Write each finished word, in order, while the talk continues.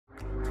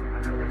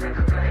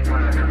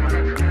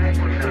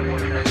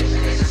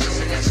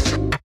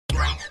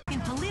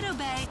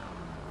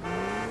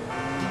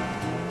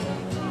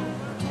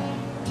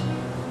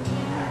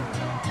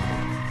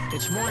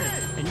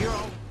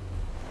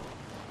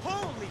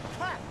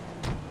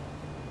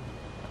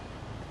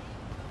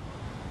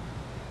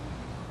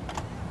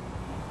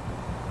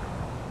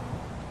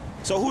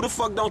So who the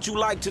fuck don't you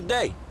like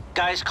today?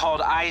 Guy's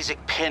called Isaac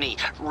Penny,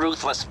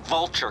 ruthless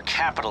vulture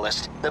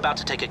capitalist, about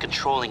to take a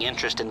controlling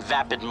interest in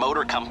Vapid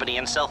Motor Company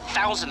and sell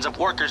thousands of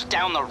workers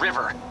down the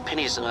river.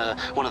 Penny's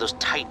one of those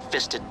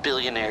tight-fisted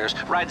billionaires,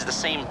 rides the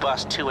same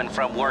bus to and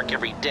from work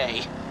every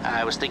day.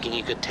 I was thinking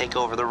he could take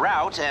over the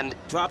route and...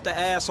 Drop the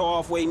ass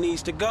off where he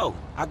needs to go.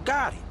 I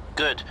got it.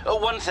 Good. Oh,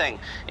 one thing.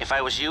 If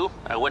I was you,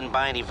 I wouldn't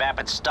buy any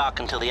Vapid stock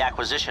until the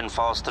acquisition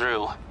falls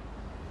through.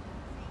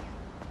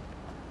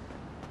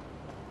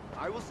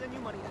 I will send you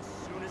money as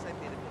soon as I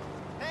pay the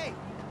bill. Hey!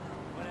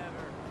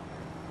 Whatever.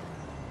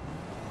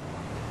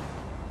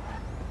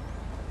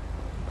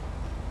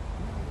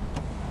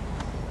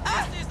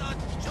 This is a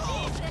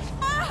joke!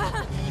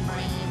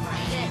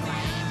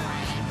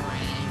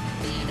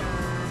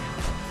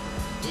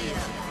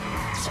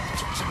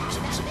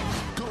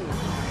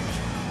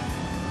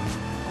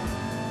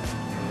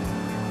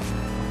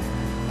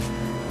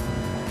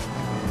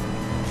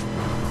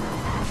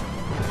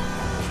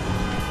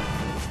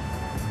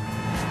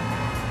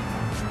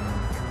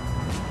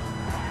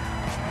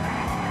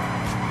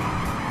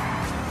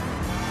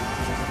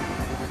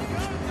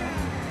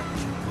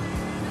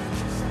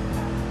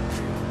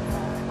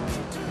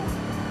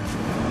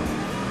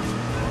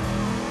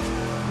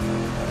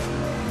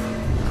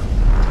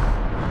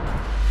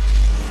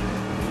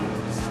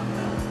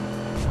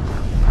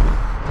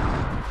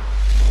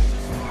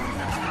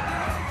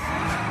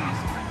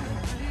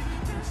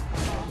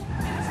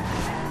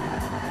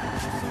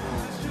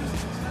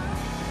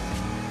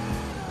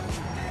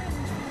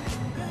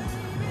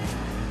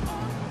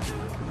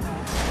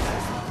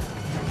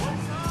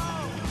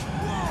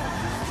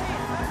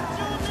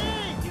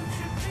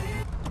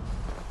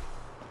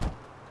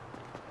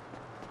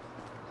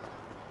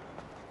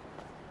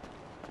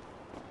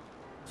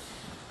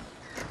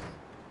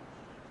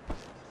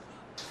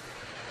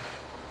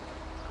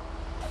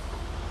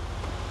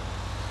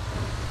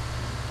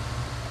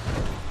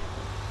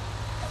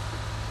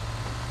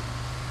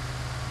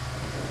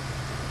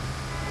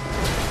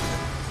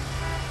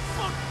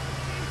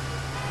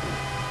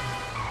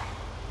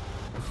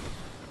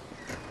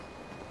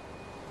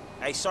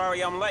 Hey,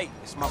 sorry I'm late.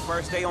 It's my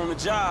first day on the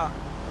job.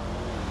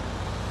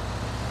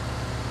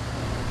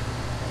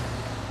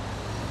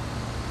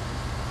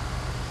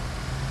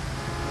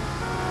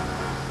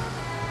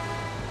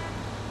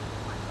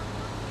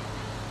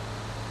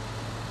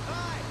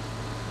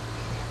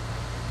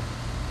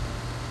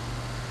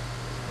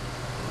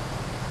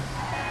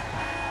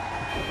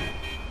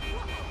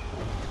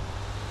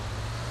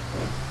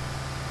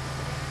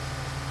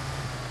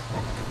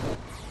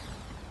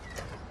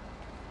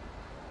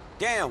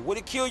 Damn, would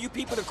it kill you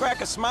people to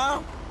crack a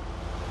smile?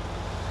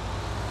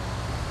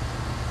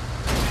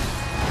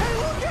 Hey,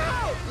 look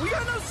out! We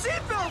got no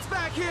seatbelts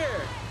back here!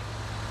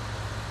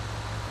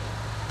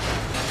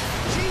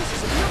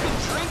 Jesus, have you been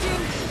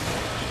drinking?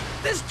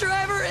 This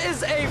driver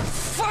is a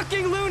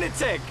fucking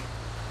lunatic!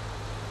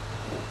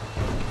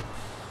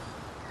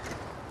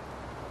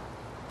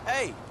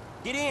 Hey,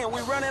 get in,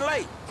 we're running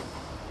late.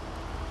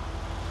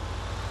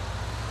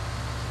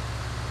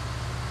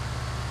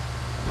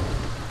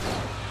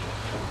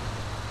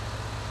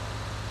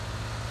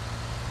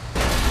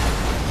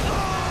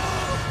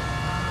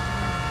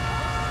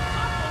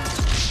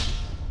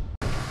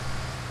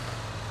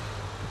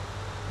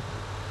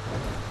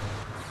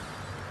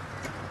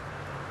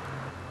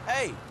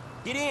 Hey,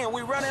 get in,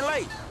 we're running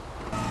late.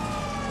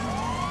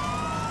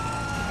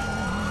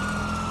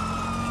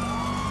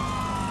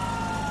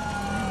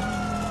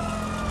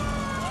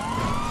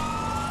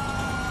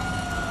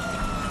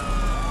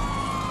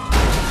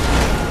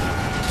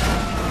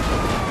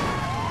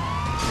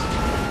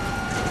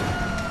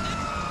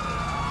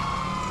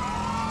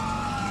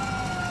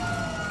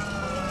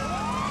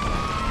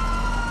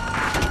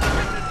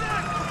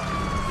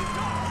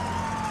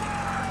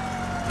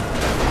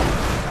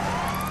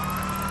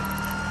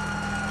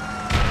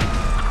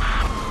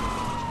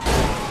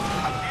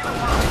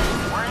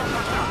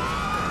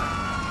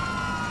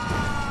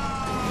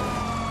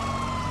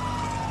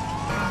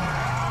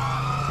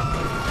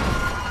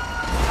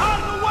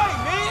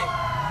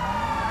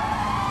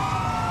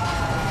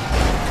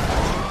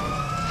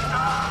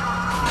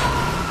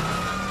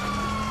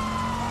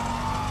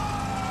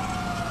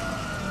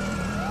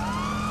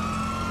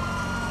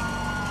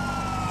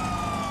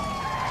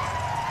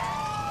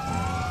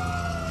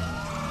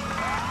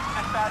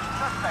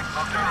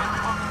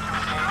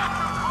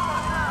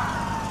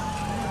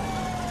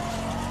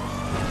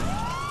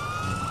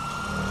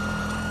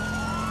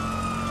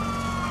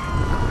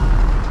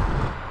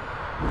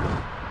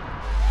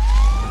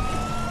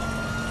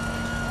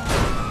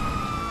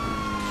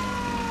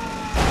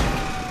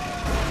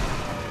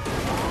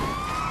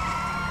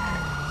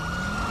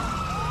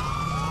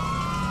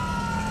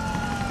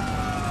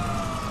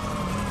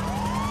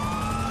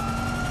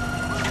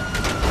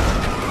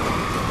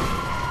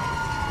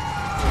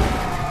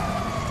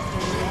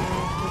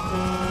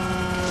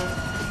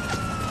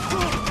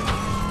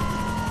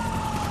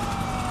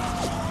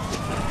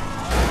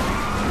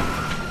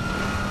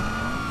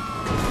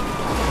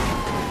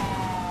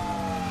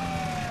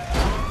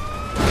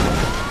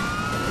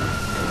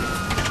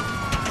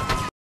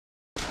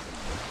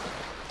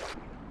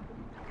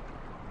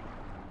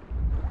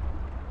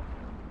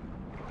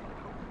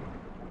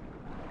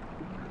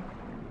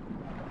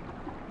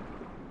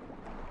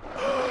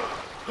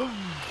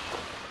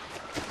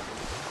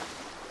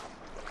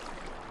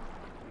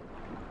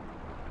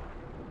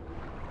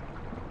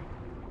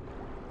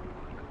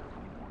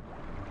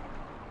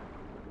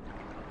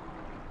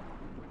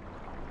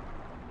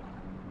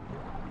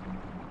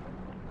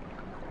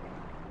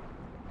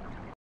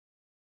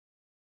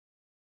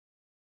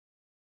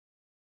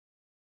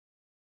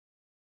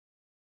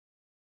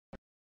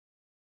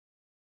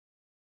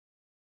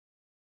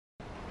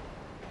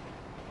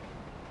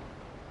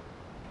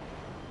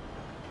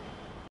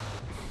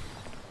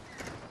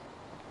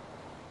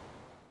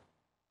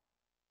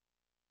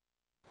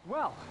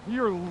 Well,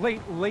 you're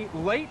late.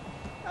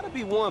 That'll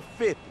be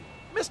 150.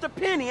 Mr.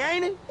 Penny,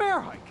 ain't it?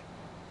 Bear hike.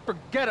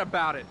 Forget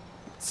about it.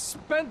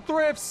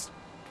 Spendthrifts.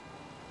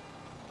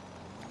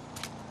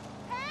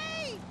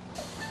 Hey!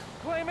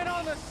 Blame it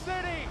on the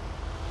city.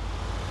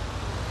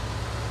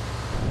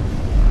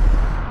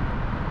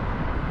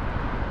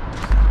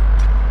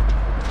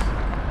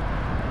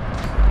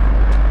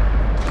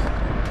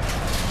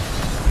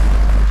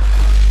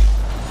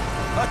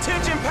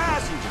 Attention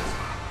passengers.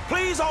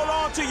 Please hold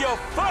on to your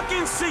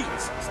fucking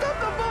seats. Stop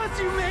the bus,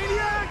 you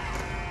maniac!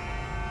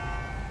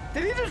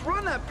 Did he just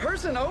run that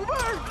person over?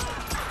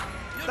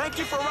 Thank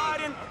you for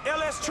riding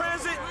LS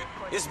Transit.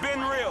 It's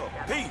been real.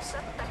 Peace.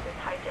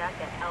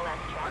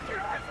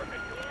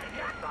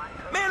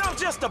 Man, I'm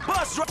just a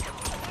bus driver.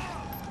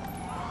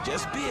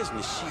 Just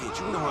business shit.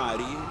 You know how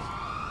it is.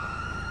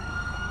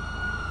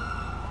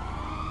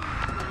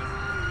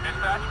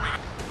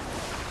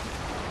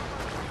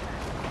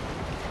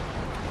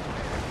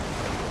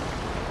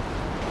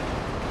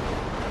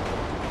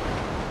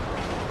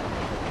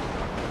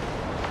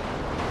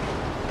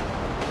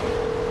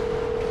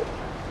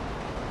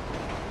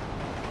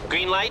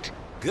 Green light?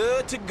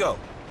 Good to go.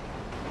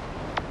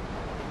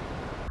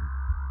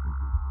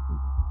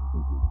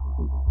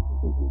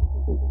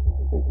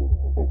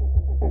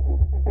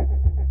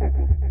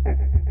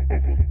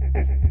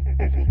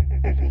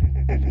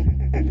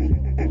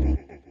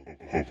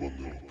 Have a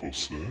little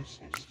process.